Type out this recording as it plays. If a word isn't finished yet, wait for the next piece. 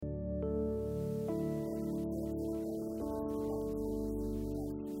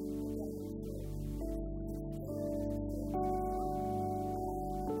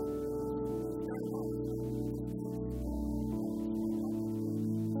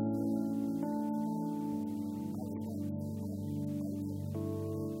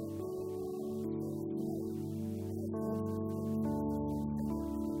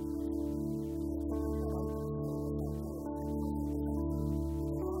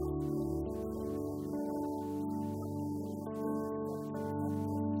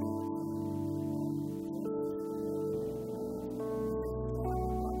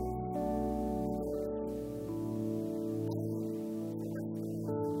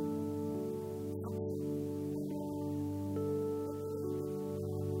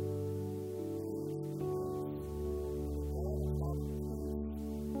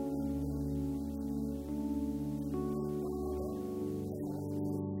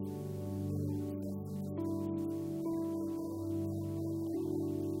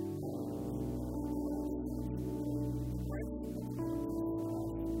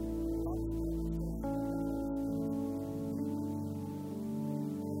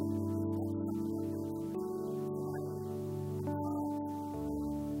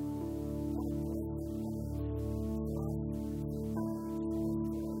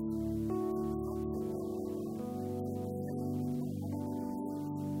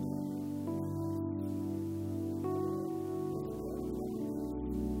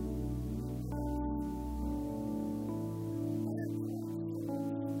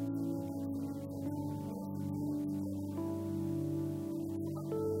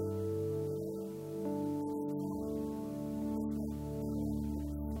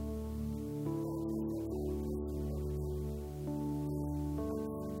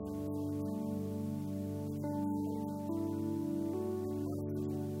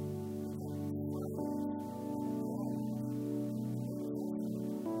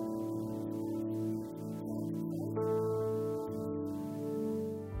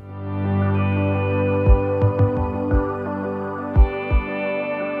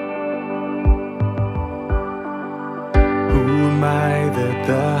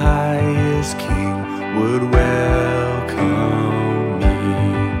the highest king would welcome me.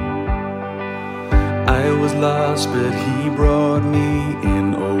 I was lost, but he brought me in.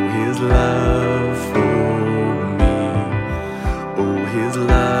 Oh, his love for me. Oh, his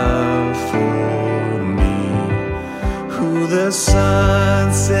love for me. Who the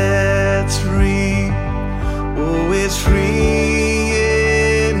sun sets free, oh, it's free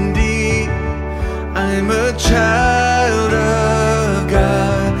indeed. I'm a child of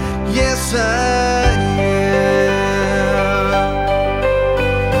God, yes I am.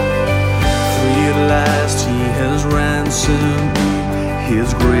 Free at last, he has ransomed me. His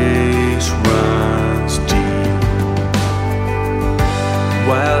grace runs deep.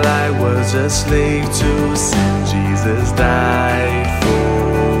 While I was a slave to sin, Jesus died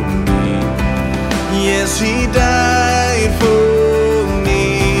for me. Yes, he died for me.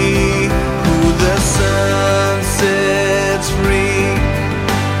 Who the sun sets free,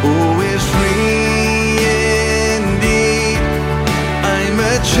 oh, is free indeed. I'm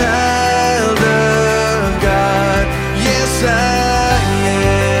a child of God, yes I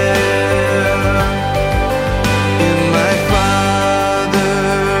am. In my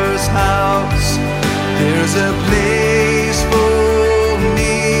Father's house, there's a place for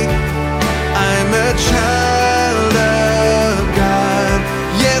me. I'm a child of God,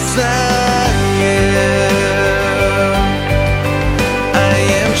 yes I am. I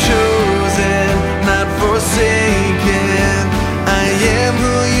am chosen, not forsaken. I am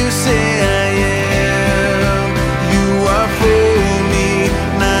who you say I am. You are for me,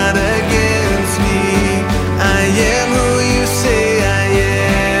 not against me. I am who you say I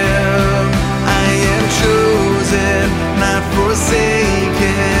am. I am chosen, not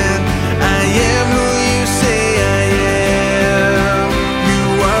forsaken. I am who you say I am. You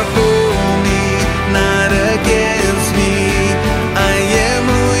are for me, not against me. I am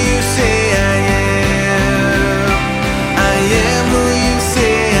who you say I am. I am who you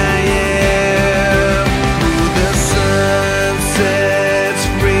say I am. Who the sun sets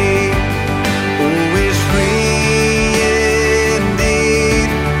free, oh, is free indeed.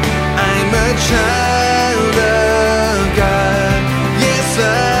 I'm a child of God, yes I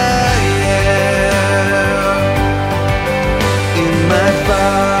am. In my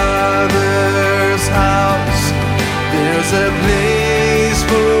Father's house, there's a place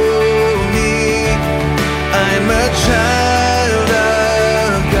for me. I'm a child of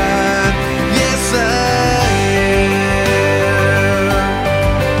God, yes I am.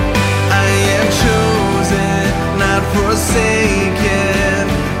 I am chosen, not forsaken.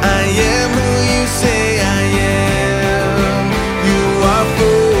 I am who you say I am. You are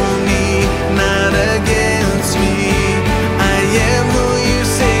for me, not against me. I am who you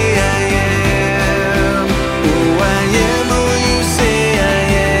say I am. Oh, I am who you say I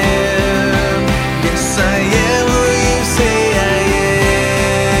am. Yes, I am who you say I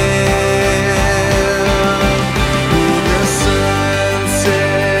am. Who the sun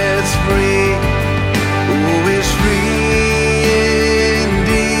sets free, oh, is free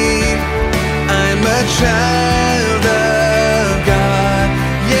indeed. I'm a child of God,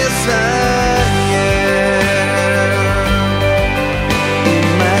 yes I am. In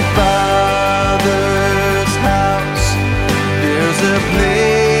my Father's house, there's a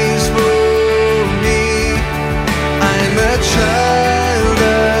place for me. I'm a child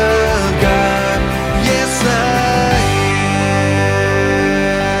of God, yes I am.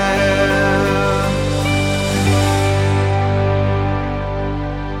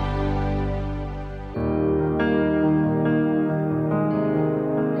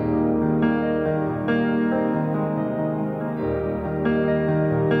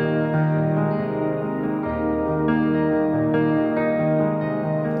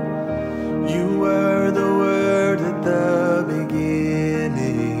 You were the Word at the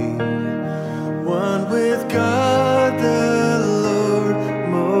beginning, one with God the Lord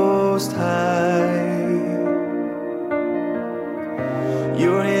Most High.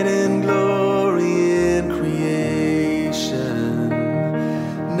 Your hidden glory in creation,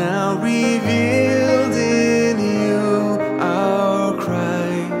 now revealed in you, our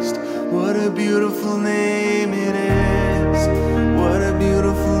Christ. What a beautiful name it is. What a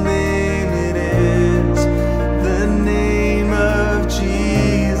beautiful name it is. The name of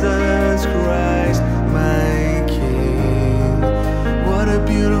Jesus Christ, my King. What a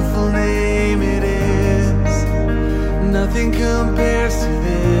beautiful name it is. Nothing compares to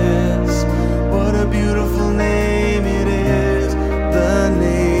this. What a beautiful name it is. The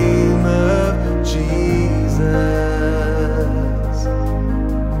name of Jesus.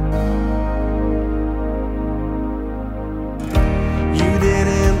 You didn't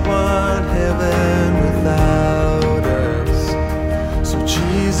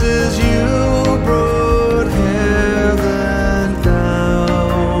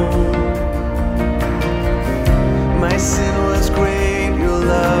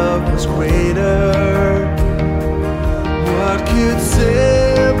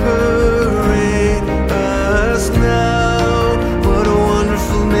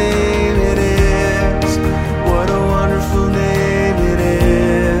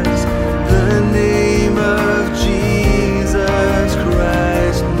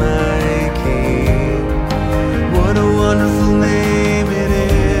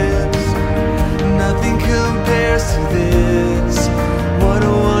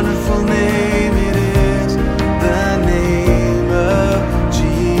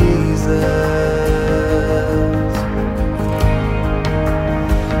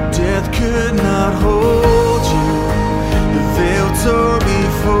not hold you. The veil tore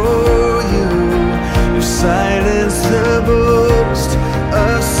before you. You silenced the boast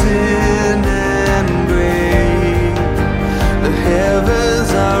of sin and grave. The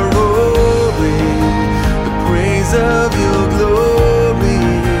heavens are roaring the praise of your glory.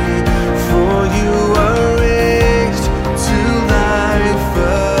 For you are raised to life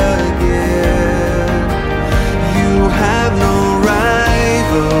again. You have no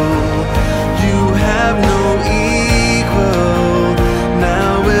rival, you have no equal.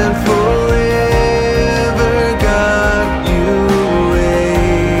 Now and forever, God, you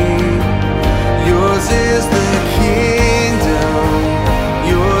reign. Yours is the kingdom,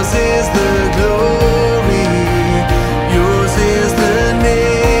 yours is the glory, yours is the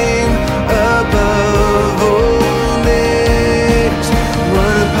name above all names.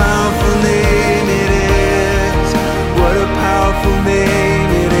 What a powerful name it is, what a powerful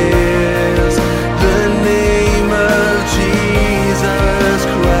name it is. The name of Jesus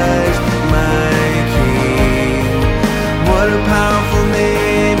Christ, my King. What a powerful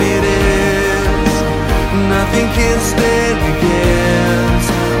name it is, nothing can stand against.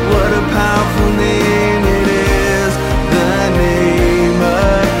 What a powerful name it is, the name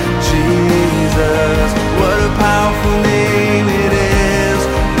of Jesus. What a powerful name it is,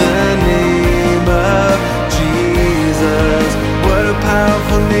 the name of Jesus. What a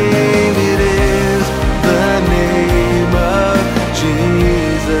powerful name it is, the name of Jesus.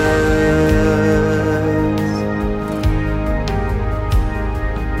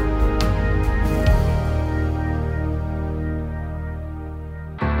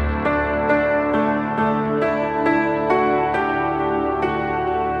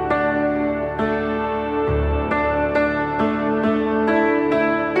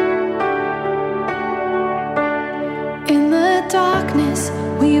 In the darkness,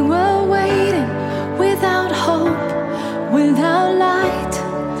 we were waiting without hope, without light,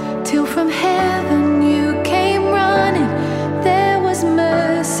 till from heaven you came running. There was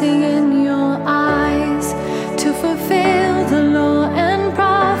mercy in your eyes to fulfill the law and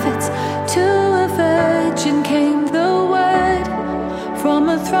prophets. To a virgin came the word, from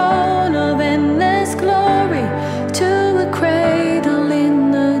a throne of endless glory to a cradle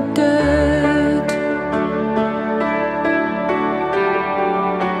in the dirt.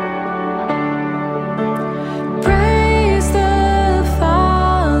 Praise the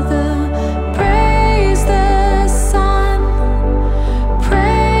Father, praise the Son,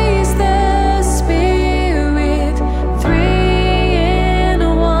 praise the Spirit, three in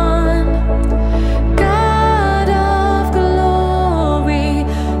one. God of glory,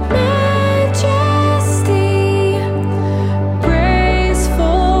 majesty, praise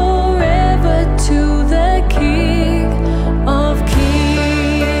forever to the King of Kings.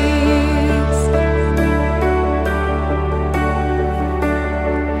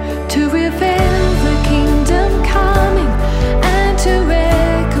 To reveal the kingdom coming and to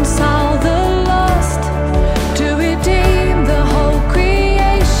reconcile the lost, to redeem the whole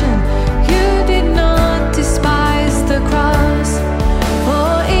creation. You did not despise the cross,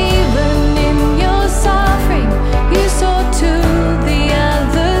 for even in your suffering you saw to the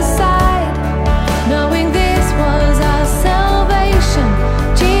other side. Knowing this was our salvation,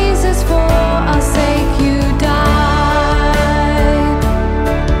 Jesus, for our sake you died.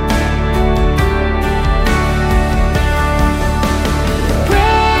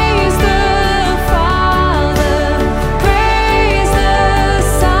 Praise the Father, praise the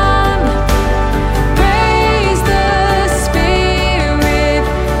Son, praise the Spirit,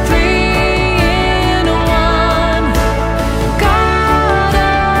 three in one. God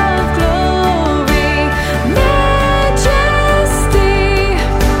of glory, majesty,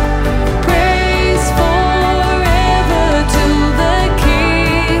 praise forever to the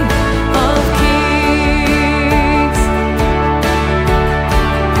King of Kings.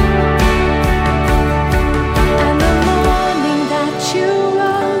 And the morning that you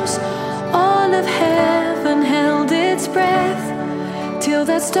rose, all of heaven held its breath, till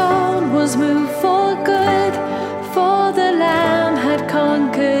that stone was moved for good. For the Lamb had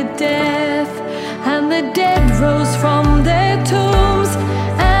conquered death, and the dead rose from their tombs,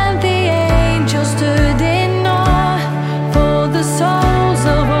 and the angels stood in awe. For the souls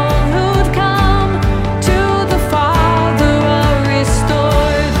of all who'd come to the Father are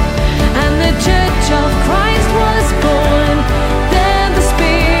restored, and the Church of Christ was born. Then the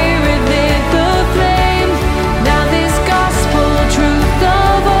Spirit lit the flame. Now this gospel truth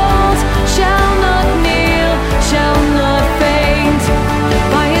of old shall not kneel, shall not faint.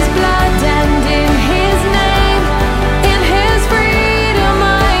 By His blood and in His name, in His freedom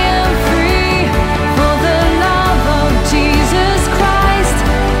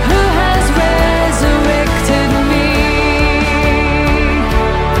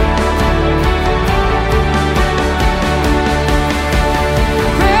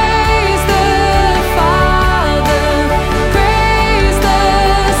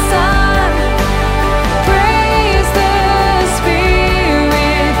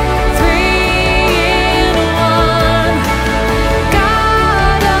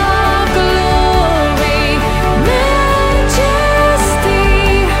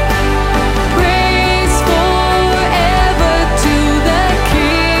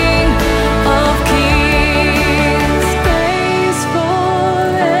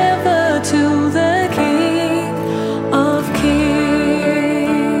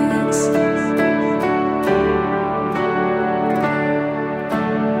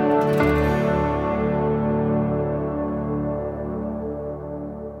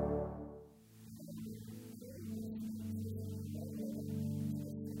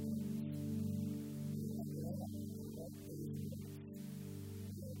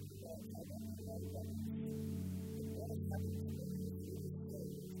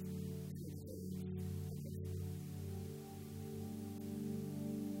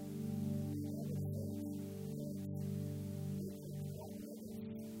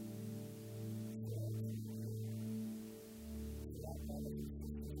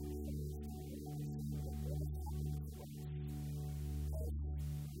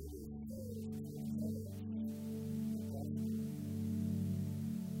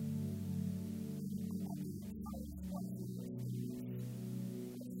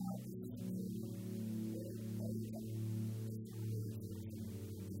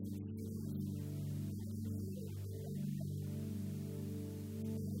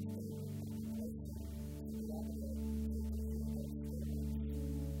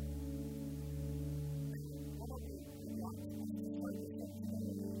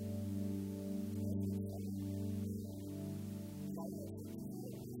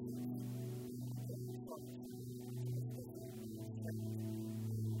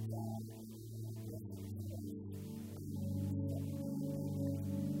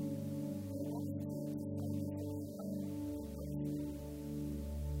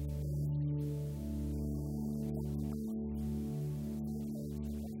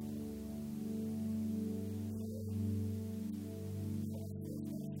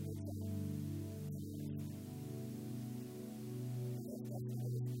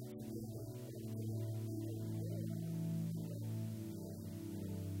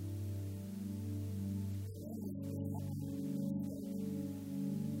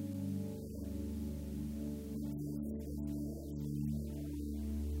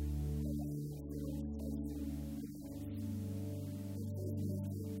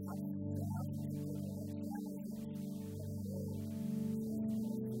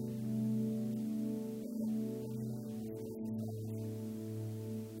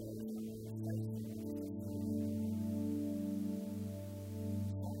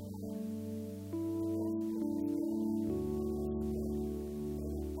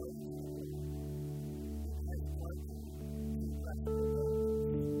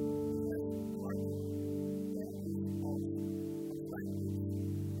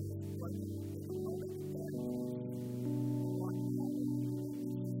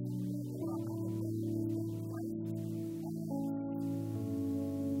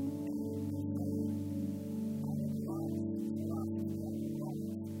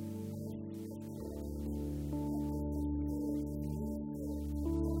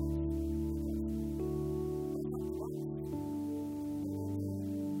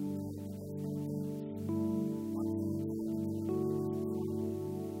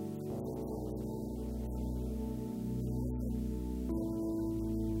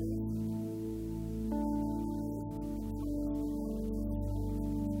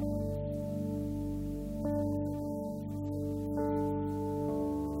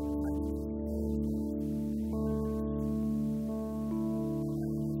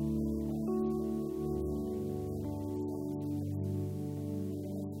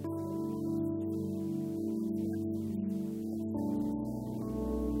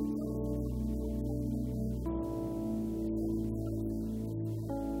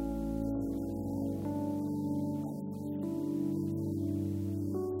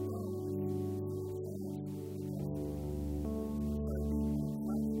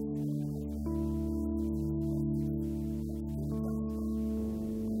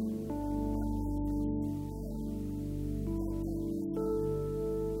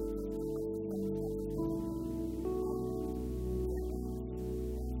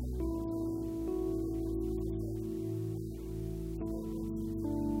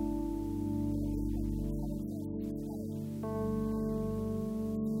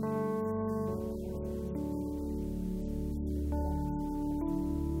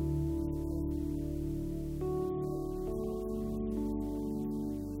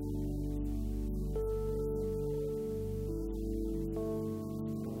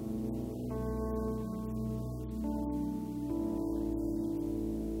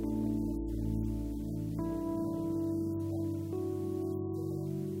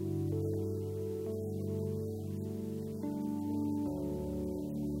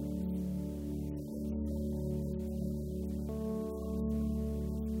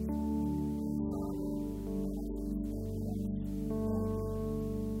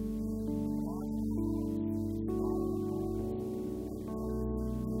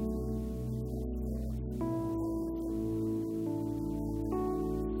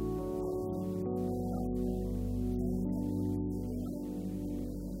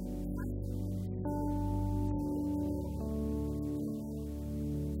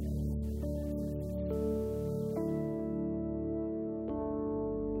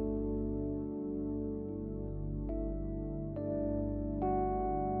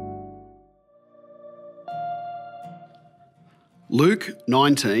Luke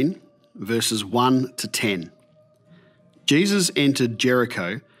 19, verses 1 to 10. Jesus entered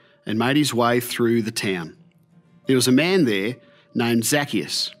Jericho and made his way through the town. There was a man there named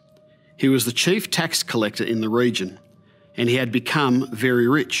Zacchaeus. He was the chief tax collector in the region, and he had become very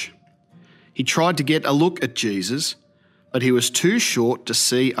rich. He tried to get a look at Jesus, but he was too short to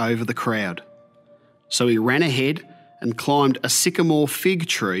see over the crowd. So he ran ahead and climbed a sycamore fig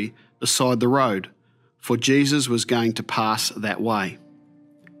tree beside the road, for Jesus was going to pass that way.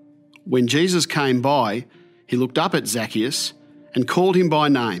 When Jesus came by, he looked up at Zacchaeus and called him by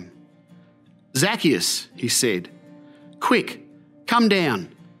name. "Zacchaeus," he said, "quick, come down.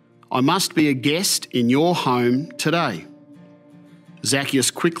 I must be a guest in your home today."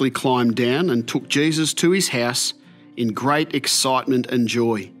 Zacchaeus quickly climbed down and took Jesus to his house in great excitement and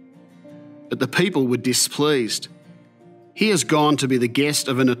joy. But the people were displeased. "He has gone to be the guest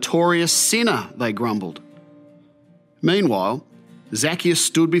of a notorious sinner," they grumbled. Meanwhile, Zacchaeus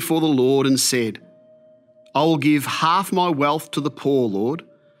stood before the Lord and said, "I will give half my wealth to the poor, Lord,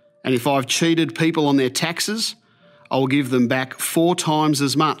 and if I've cheated people on their taxes, I will give them back 4 times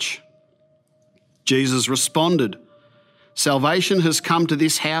as much." Jesus responded, "Salvation has come to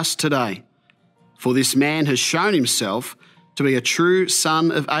this house today, for this man has shown himself to be a true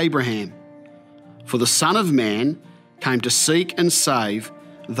son of Abraham. For the Son of Man came to seek and save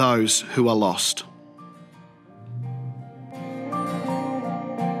those who are lost."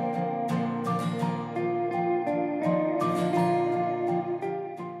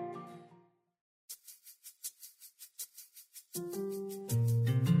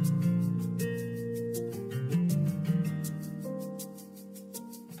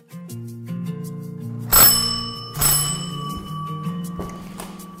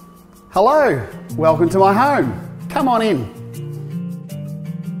 Hello, welcome to my home. Come on in.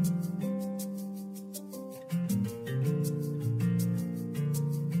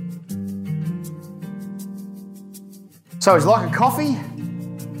 So, would you like a coffee?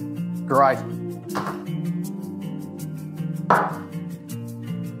 Great.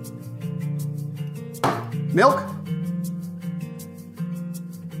 Milk?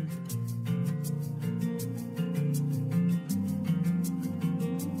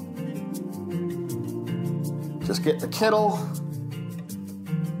 Just get the kettle,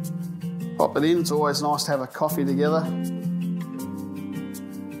 pop it in. It's always nice to have a coffee together.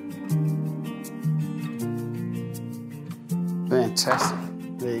 Fantastic.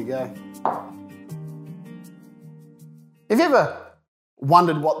 There you go. Have you ever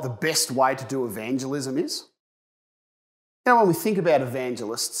wondered what the best way to do evangelism is? You know, when we think about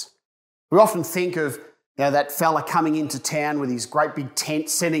evangelists, we often think of that fella coming into town with his great big tent,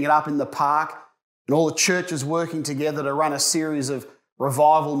 setting it up in the park, and all the churches working together to run a series of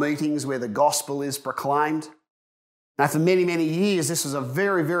revival meetings where the gospel is proclaimed. Now, for many, many years, this was a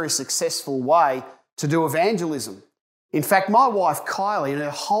very, very successful way to do evangelism. In fact, my wife Kylie and her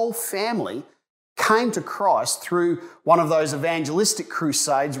whole family came to Christ through one of those evangelistic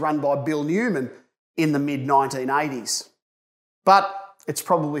crusades run by Bill Newman in the mid-1980s. But it's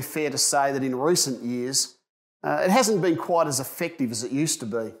probably fair to say that in recent years, it hasn't been quite as effective as it used to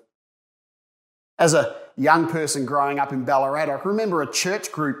be. As a young person growing up in Ballarat, I can remember a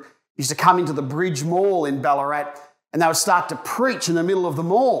church group used to come into the Bridge Mall in Ballarat and they would start to preach in the middle of the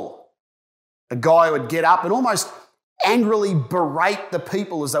mall. A guy would get up and almost angrily berate the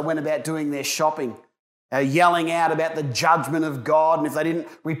people as they went about doing their shopping, yelling out about the judgment of God, and if they didn't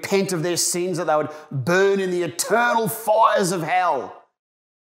repent of their sins, that they would burn in the eternal fires of hell.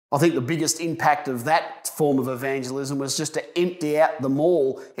 I think the biggest impact of that form of evangelism was just to empty out the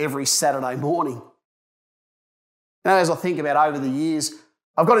mall every Saturday morning. Now, as I think about over the years,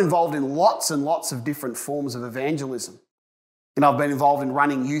 I've got involved in lots and lots of different forms of evangelism. I've been involved in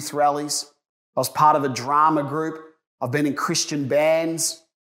running youth rallies. I was part of a drama group. I've been in Christian bands,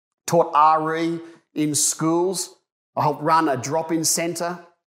 taught RE in schools. I helped run a drop-in centre.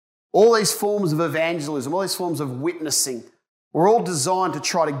 All these forms of evangelism, all these forms of witnessing, were all designed to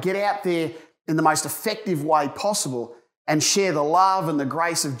try to get out there in the most effective way possible and share the love and the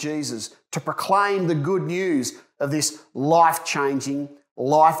grace of Jesus, to proclaim the good news of this life-changing,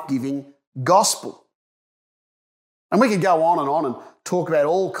 life-giving gospel. And we could go on and talk about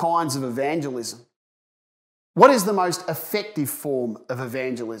all kinds of evangelism. What is the most effective form of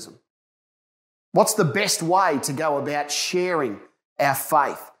evangelism? What's the best way to go about sharing our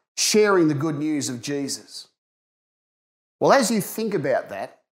faith, sharing the good news of Jesus? Well, as you think about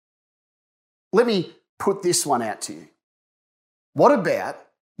that, let me put this one out to you. What about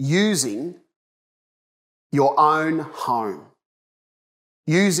using your own home?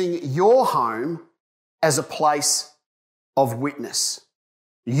 Using your home as a place of witness,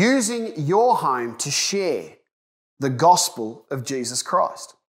 using your home to share the gospel of Jesus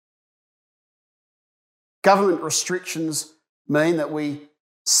Christ. Government restrictions mean that we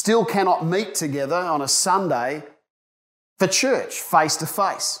still cannot meet together on a Sunday for church face to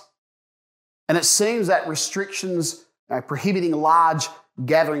face. And it seems that restrictions prohibiting large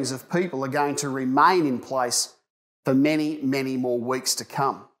gatherings of people are going to remain in place for many, many more weeks to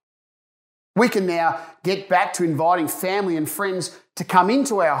come. We can now get back to inviting family and friends to come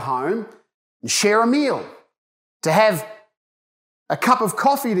into our home and share a meal, to have a cup of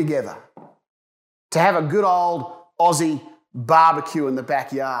coffee together, to have a good old Aussie barbecue in the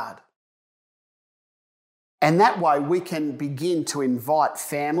backyard. And that way we can begin to invite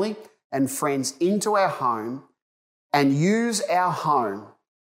family and friends into our home and use our home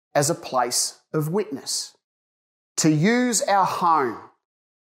as a place of witness. To use our home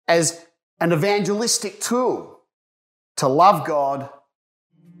as an evangelistic tool to love God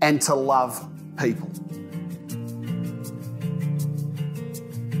and to love people.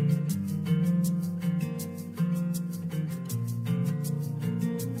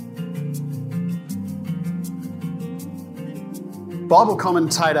 Bible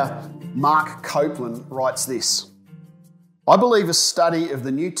commentator Mark Copeland writes this: I believe a study of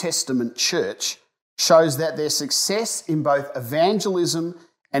the New Testament church shows that their success in both evangelism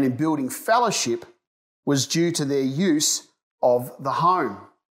and in building fellowship was due to their use of the home.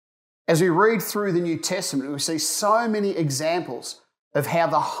 As we read through the New Testament, we see so many examples of how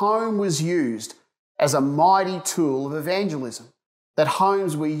the home was used as a mighty tool of evangelism, that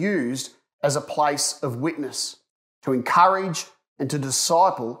homes were used as a place of witness to encourage and to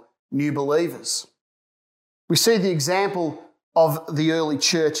disciple new believers. We see the example of the early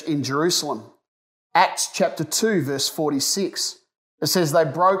church in Jerusalem. Acts chapter 2, verse 46. It says, they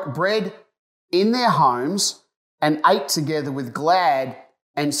broke bread in their homes and ate together with glad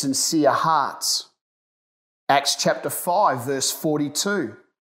and sincere hearts. Acts chapter 5, verse 42.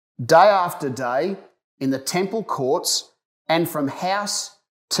 Day after day in the temple courts and from house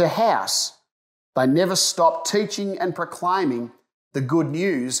to house, they never stopped teaching and proclaiming the good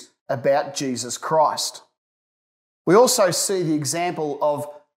news about Jesus Christ. We also see the example of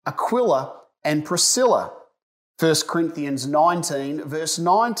Aquila and Priscilla. 1 Corinthians 19, verse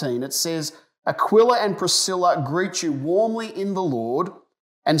 19, it says, Aquila and Priscilla greet you warmly in the Lord,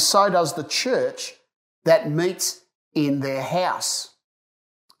 and so does the church that meets in their house.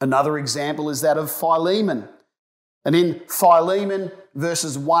 Another example is that of Philemon. And in Philemon,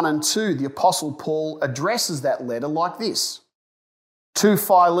 verses 1 and 2, the Apostle Paul addresses that letter like this: to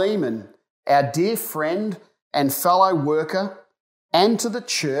Philemon, our dear friend and fellow worker, and to the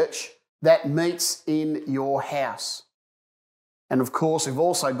church that meets in your house. And of course, we've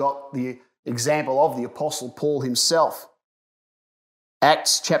also got the example of the Apostle Paul himself.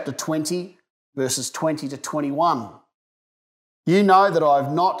 Acts chapter 20, verses 20 to 21. You know that I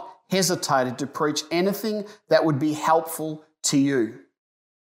have not hesitated to preach anything that would be helpful to you,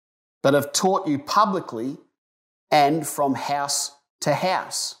 but have taught you publicly and from house to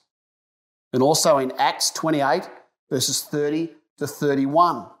house. And also in Acts 28, verses 30 to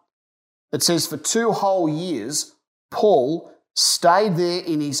 31. It says, for 2 whole years, Paul stayed there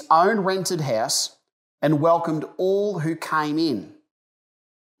in his own rented house and welcomed all who came in.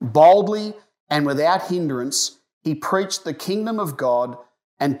 Boldly and without hindrance, he preached the kingdom of God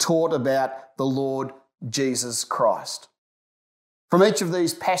and taught about the Lord Jesus Christ. From each of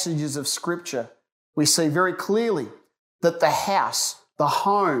these passages of Scripture, we see very clearly that the house, the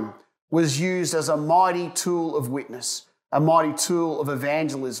home, was used as a mighty tool of witness, a mighty tool of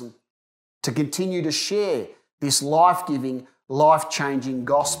evangelism, to continue to share this life-giving, life-changing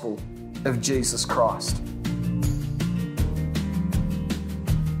gospel of Jesus Christ.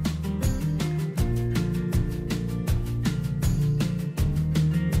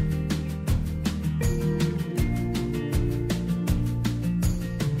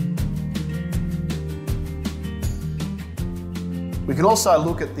 We can also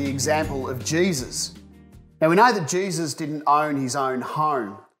look at the example of Jesus. Now, we know that Jesus didn't own his own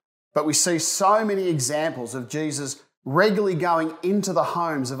home, but we see so many examples of Jesus regularly going into the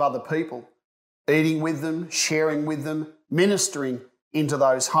homes of other people, eating with them, sharing with them, ministering into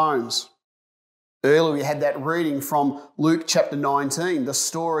those homes. Earlier we had that reading from Luke chapter 19, the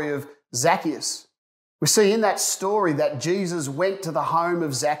story of Zacchaeus. We see in that story that Jesus went to the home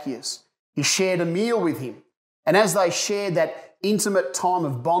of Zacchaeus. He shared a meal with him. And as they shared that intimate time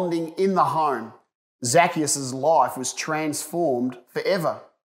of bonding in the home, Zacchaeus' life was transformed forever.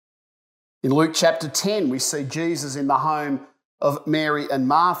 In Luke chapter 10, we see Jesus in the home of Mary and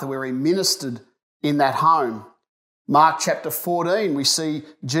Martha, where he ministered in that home. Mark chapter 14, we see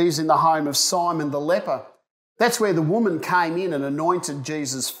Jesus in the home of Simon the leper. That's where the woman came in and anointed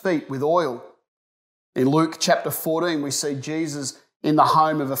Jesus' feet with oil. In Luke chapter 14, we see Jesus in the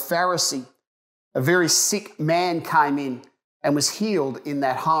home of a Pharisee. A very sick man came in and was healed in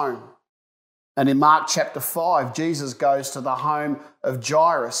that home. And in Mark chapter 5, Jesus goes to the home of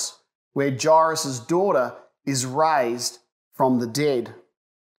Jairus, where Jairus' daughter is raised from the dead.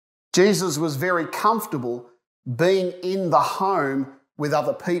 Jesus was very comfortable being in the home with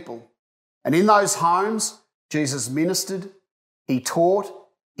other people. And in those homes, Jesus ministered, he taught,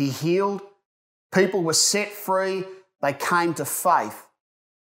 he healed. People were set free, they came to faith,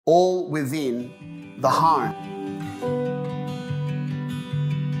 all within the home.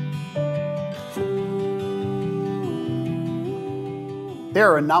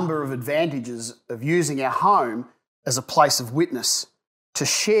 There are a number of advantages of using our home as a place of witness to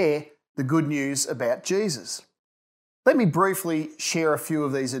share the good news about Jesus. Let me briefly share a few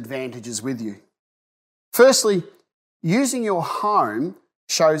of these advantages with you. Firstly, using your home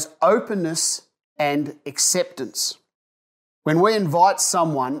shows openness and acceptance. When we invite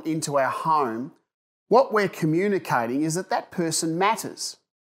someone into our home, what we're communicating is that that person matters.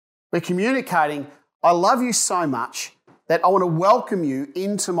 We're communicating, I love you so much that I want to welcome you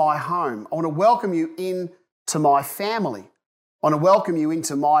into my home. I want to welcome you into my family. I want to welcome you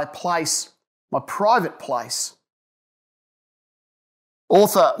into my place, my private place.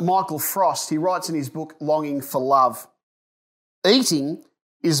 Author Michael Frost, he writes in his book, Longing for Love, eating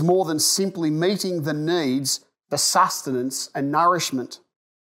is more than simply meeting the needs for sustenance and nourishment.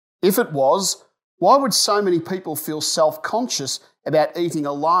 If it was, why would so many people feel self-conscious about eating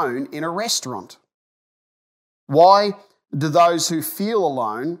alone in a restaurant? Why do those who feel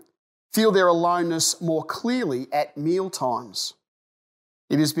alone feel their aloneness more clearly at mealtimes?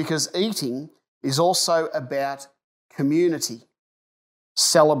 It is because eating is also about community,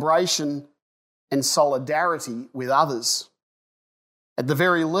 celebration, and solidarity with others. At the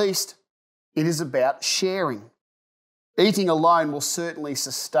very least, it is about sharing. Eating alone will certainly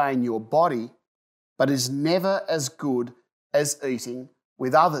sustain your body, but is never as good as eating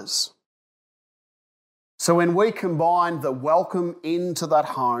with others. So when we combine the welcome into that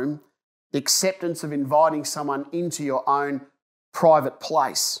home, the acceptance of inviting someone into your own private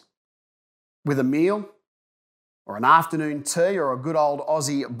place with a meal or an afternoon tea or a good old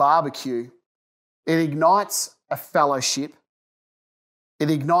Aussie barbecue, it ignites a fellowship,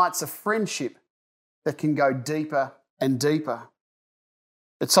 it ignites a friendship that can go deeper and deeper.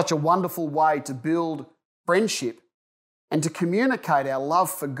 It's such a wonderful way to build friendship and to communicate our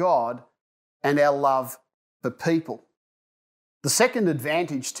love for God and our love for people. The second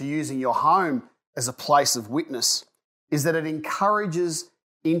advantage to using your home as a place of witness is that it encourages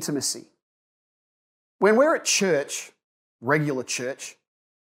intimacy. When we're at church, regular church,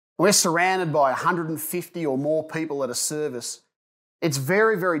 we're surrounded by 150 or more people at a service, it's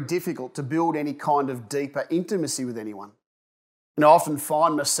very, very difficult to build any kind of deeper intimacy with anyone. And I often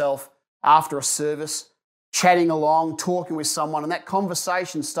find myself after a service chatting along, talking with someone, and that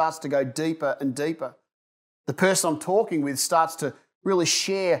conversation starts to go deeper and deeper. The person I'm talking with starts to really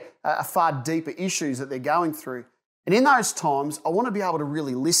share a far deeper issues that they're going through. And in those times, I want to be able to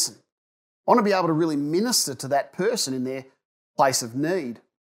really listen. I want to be able to really minister to that person in their place of need.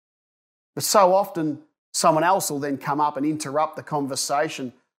 But so often, someone else will then come up and interrupt the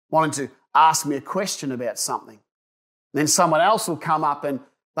conversation, wanting to ask me a question about something. And then someone else will come up and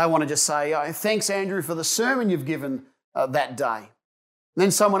they want to just say, oh, thanks, Andrew, for the sermon you've given that day. And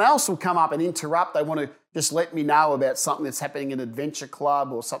then someone else will come up and interrupt. They want to just let me know about something that's happening in Adventure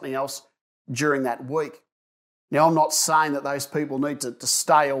Club or something else during that week. Now, I'm not saying that those people need to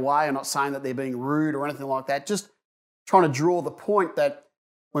stay away. I'm not saying that they're being rude or anything like that. Just trying to draw the point that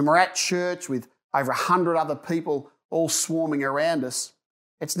when we're at church with over 100 other people all swarming around us,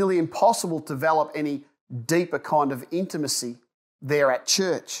 it's nearly impossible to develop any deeper kind of intimacy there at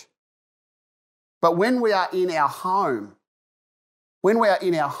church. But when we are in our home,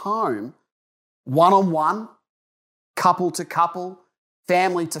 one-on-one, couple to couple,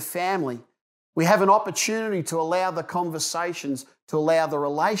 family to family, we have an opportunity to allow the conversations, to allow the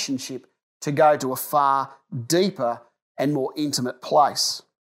relationship to go to a far deeper and more intimate place.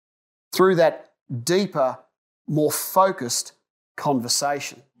 Through that deeper, more focused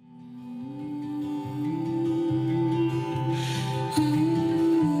conversation.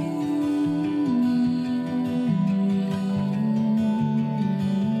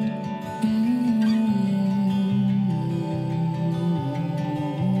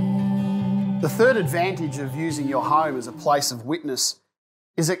 The third advantage of using your home as a place of witness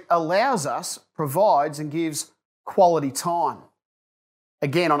is it allows us, provides and gives quality time.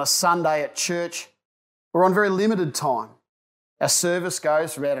 Again, on a Sunday at church, we're on very limited time. Our service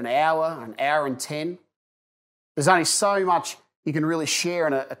goes for about an hour and 10. There's only so much you can really share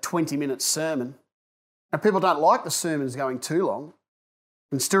in a 20-minute sermon. And people don't like the sermons going too long.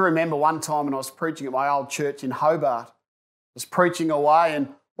 I can still remember one time when I was preaching at my old church in Hobart. I was preaching away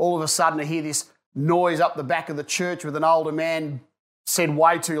and all of a sudden I hear this noise up the back of the church with an older man said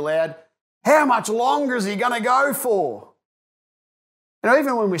way too loud, "How much longer is he going to go for?"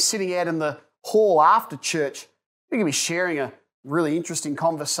 Even when we're sitting out in the hall after church, we can be sharing a really interesting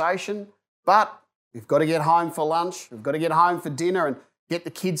conversation, but we've got to get home for lunch, we've got to get home for dinner and get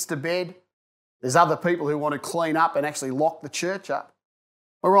the kids to bed. There's other people who want to clean up and actually lock the church up.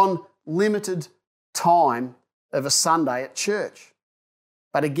 We're on limited time of a Sunday at church.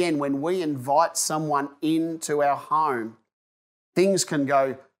 But again, when we invite someone into our home, things can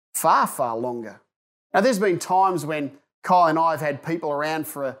go far, far longer. Now, there's been times when Kyle and I have had people around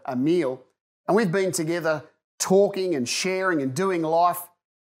for a meal and we've been together talking and sharing and doing life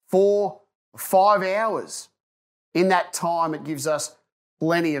 4 or 5 hours. In that time, it gives us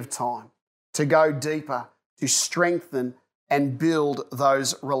plenty of time to go deeper, to strengthen and build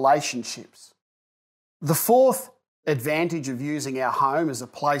those relationships. The fourth advantage of using our home as a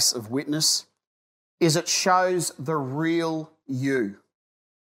place of witness is it shows the real you.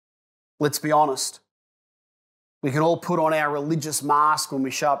 Let's be honest. We can all put on our religious mask when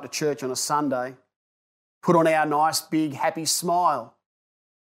we show up to church on a Sunday, put on our nice, big, happy smile.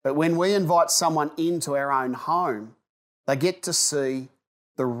 But when we invite someone into our own home, they get to see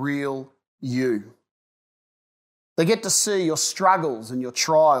the real you. They get to see your struggles and your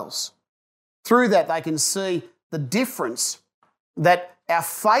trials. Through that, they can see the difference that our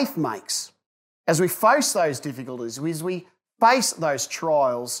faith makes as we face those difficulties, as we face those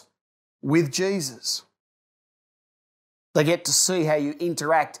trials with Jesus. They get to see how you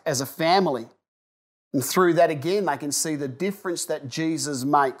interact as a family. And through that, again, they can see the difference that Jesus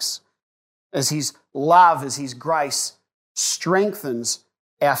makes as his love, as his grace strengthens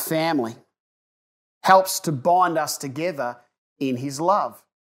our family, helps to bind us together in his love.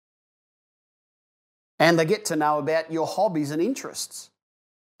 And they get to know about your hobbies and interests.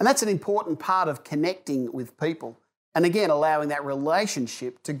 And that's an important part of connecting with people. And again, allowing that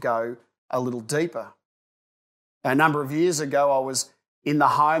relationship to go a little deeper. A number of years ago, I was in the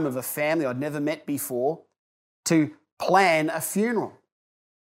home of a family I'd never met before to plan a funeral.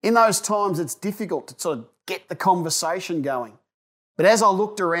 In those times, it's difficult to sort of get the conversation going. But as I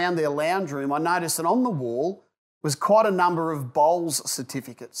looked around their lounge room, I noticed that on the wall was quite a number of bowls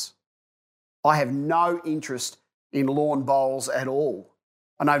certificates. I have no interest in lawn bowls at all.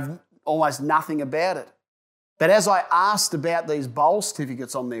 I know almost nothing about it. But as I asked about these bowl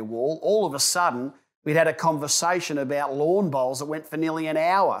certificates on their wall, all of a sudden, we'd had a conversation about lawn bowls that went for nearly an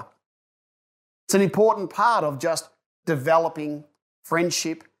hour. It's an important part of just developing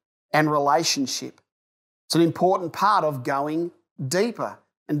friendship and relationship. It's an important part of going deeper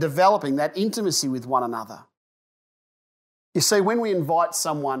and developing that intimacy with one another. You see, when we invite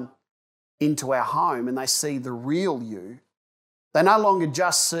someone into our home and they see the real you, they no longer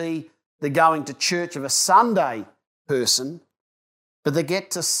just see the going to church of a Sunday person, but they get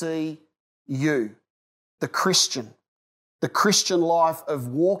to see you, the Christian life of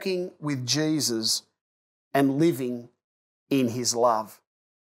walking with Jesus and living in his love.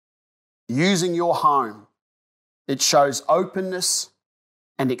 Using your home, it shows openness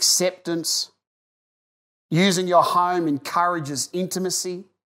and acceptance. Using your home encourages intimacy.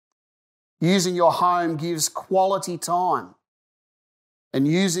 Using your home gives quality time. And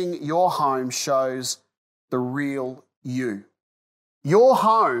using your home shows the real you. Your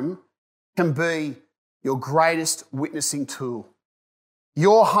home can be your greatest witnessing tool.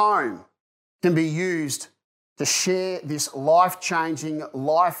 Your home can be used to share this life-changing,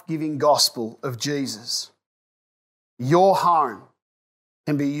 life-giving gospel of Jesus. Your home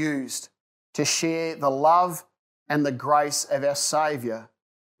can be used to share the love and the grace of our Saviour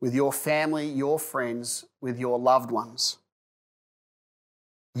with your family, your friends, with your loved ones.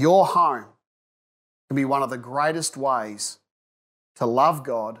 Your home can be one of the greatest ways to love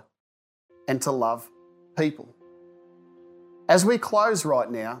God and to love people. As we close right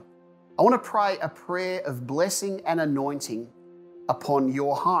now, I want to pray a prayer of blessing and anointing upon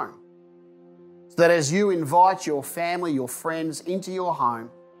your home, so that as you invite your family, your friends into your home,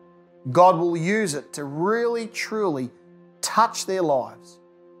 God will use it to really, truly touch their lives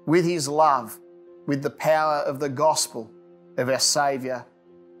with his love, with the power of the gospel of our Saviour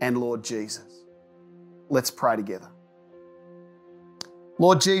and Lord Jesus. Let's pray together.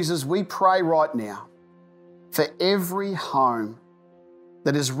 Lord Jesus, we pray right now for every home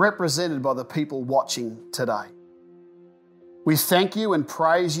that is represented by the people watching today. We thank you and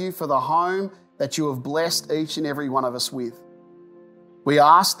praise you for the home that you have blessed each and every one of us with. We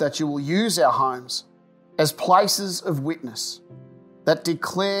ask that you will use our homes as places of witness that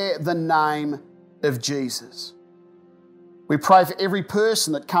declare the name of Jesus. We pray for every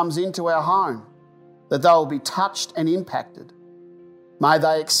person that comes into our home, that they will be touched and impacted. May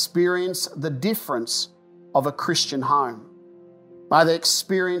they experience the difference of a Christian home. May they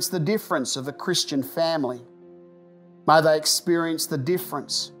experience the difference of a Christian family. May they experience the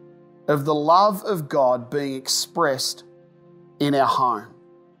difference of the love of God being expressed in our home.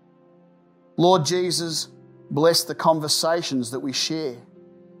 Lord Jesus, bless the conversations that we share.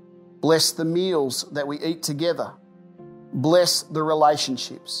 Bless the meals that we eat together. Bless the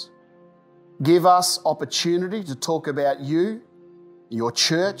relationships. Give us opportunity to talk about you, your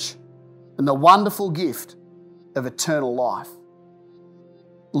church, and the wonderful gift of eternal life.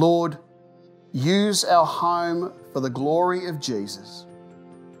 Lord, use our home for the glory of Jesus.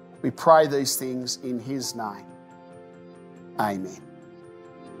 We pray these things in His name. Amen.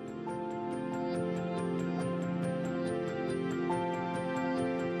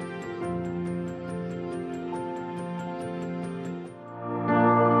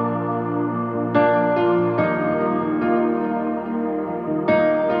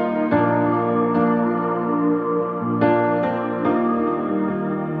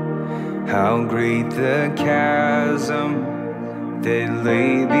 How great the chasm that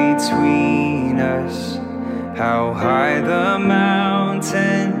lay between us, how high the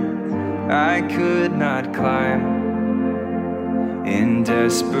mountain I could not climb. In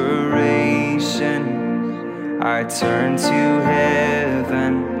desperation, I turned to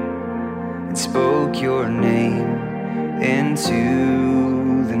heaven and spoke your name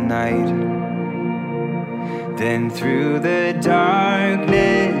into the night. Then through the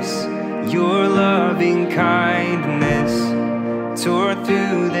darkness, your loving kindness tore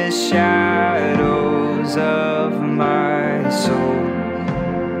through the shadows of my soul.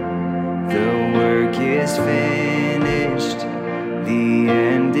 The work is finished, the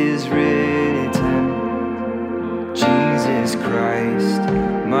end is written. Jesus Christ,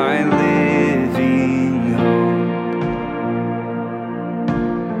 my living hope.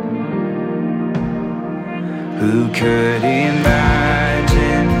 Who could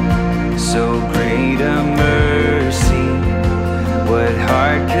imagine so great a mercy? What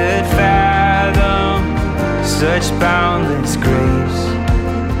heart could fathom such boundless grace?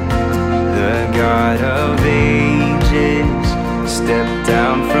 The God of ages stepped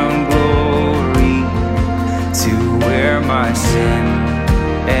down from glory to wear my sin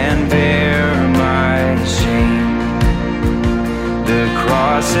and bear my shame. The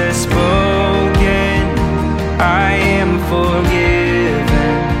cross has spoken, I am forgiven.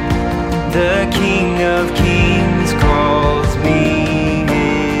 The King of Kings calls me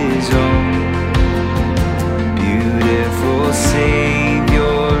His own. Beautiful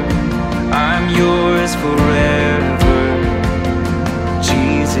Savior, I'm yours forever.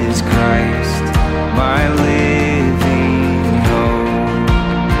 Jesus Christ, my living hope.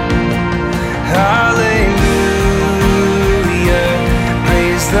 Hallelujah,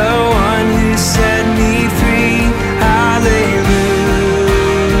 praise the one who set me free. Hallelujah,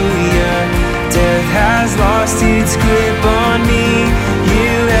 has lost its grip on me.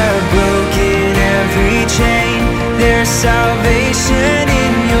 You have broken every chain. There's salvation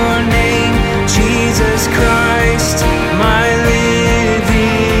in your name, Jesus Christ, my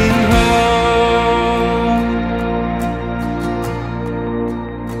living hope.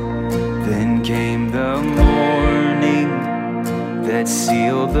 Then came the morning that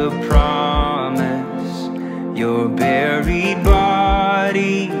sealed the promise. Your buried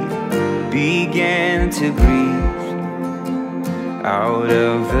body began to breathe. Out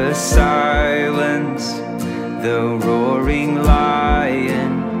of the silence, the roaring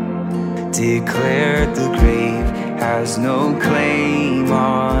lion declared the grave has no claim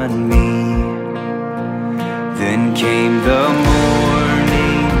on me. Then came the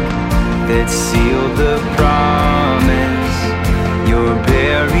morning that sealed the promise. Your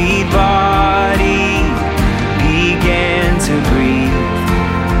buried body began to breathe.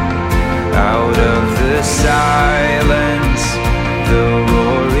 Out of the silence, the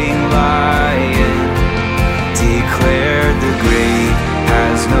roaring lion declared the grave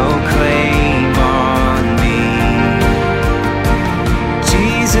has no claim on me.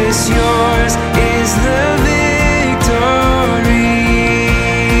 Jesus, yours is the victory.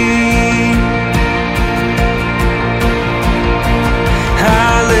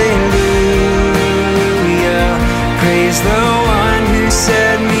 Hallelujah.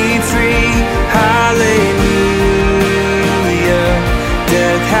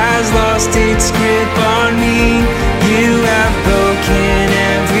 lost its grip on me. You have broken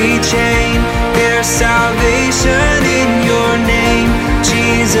every chain.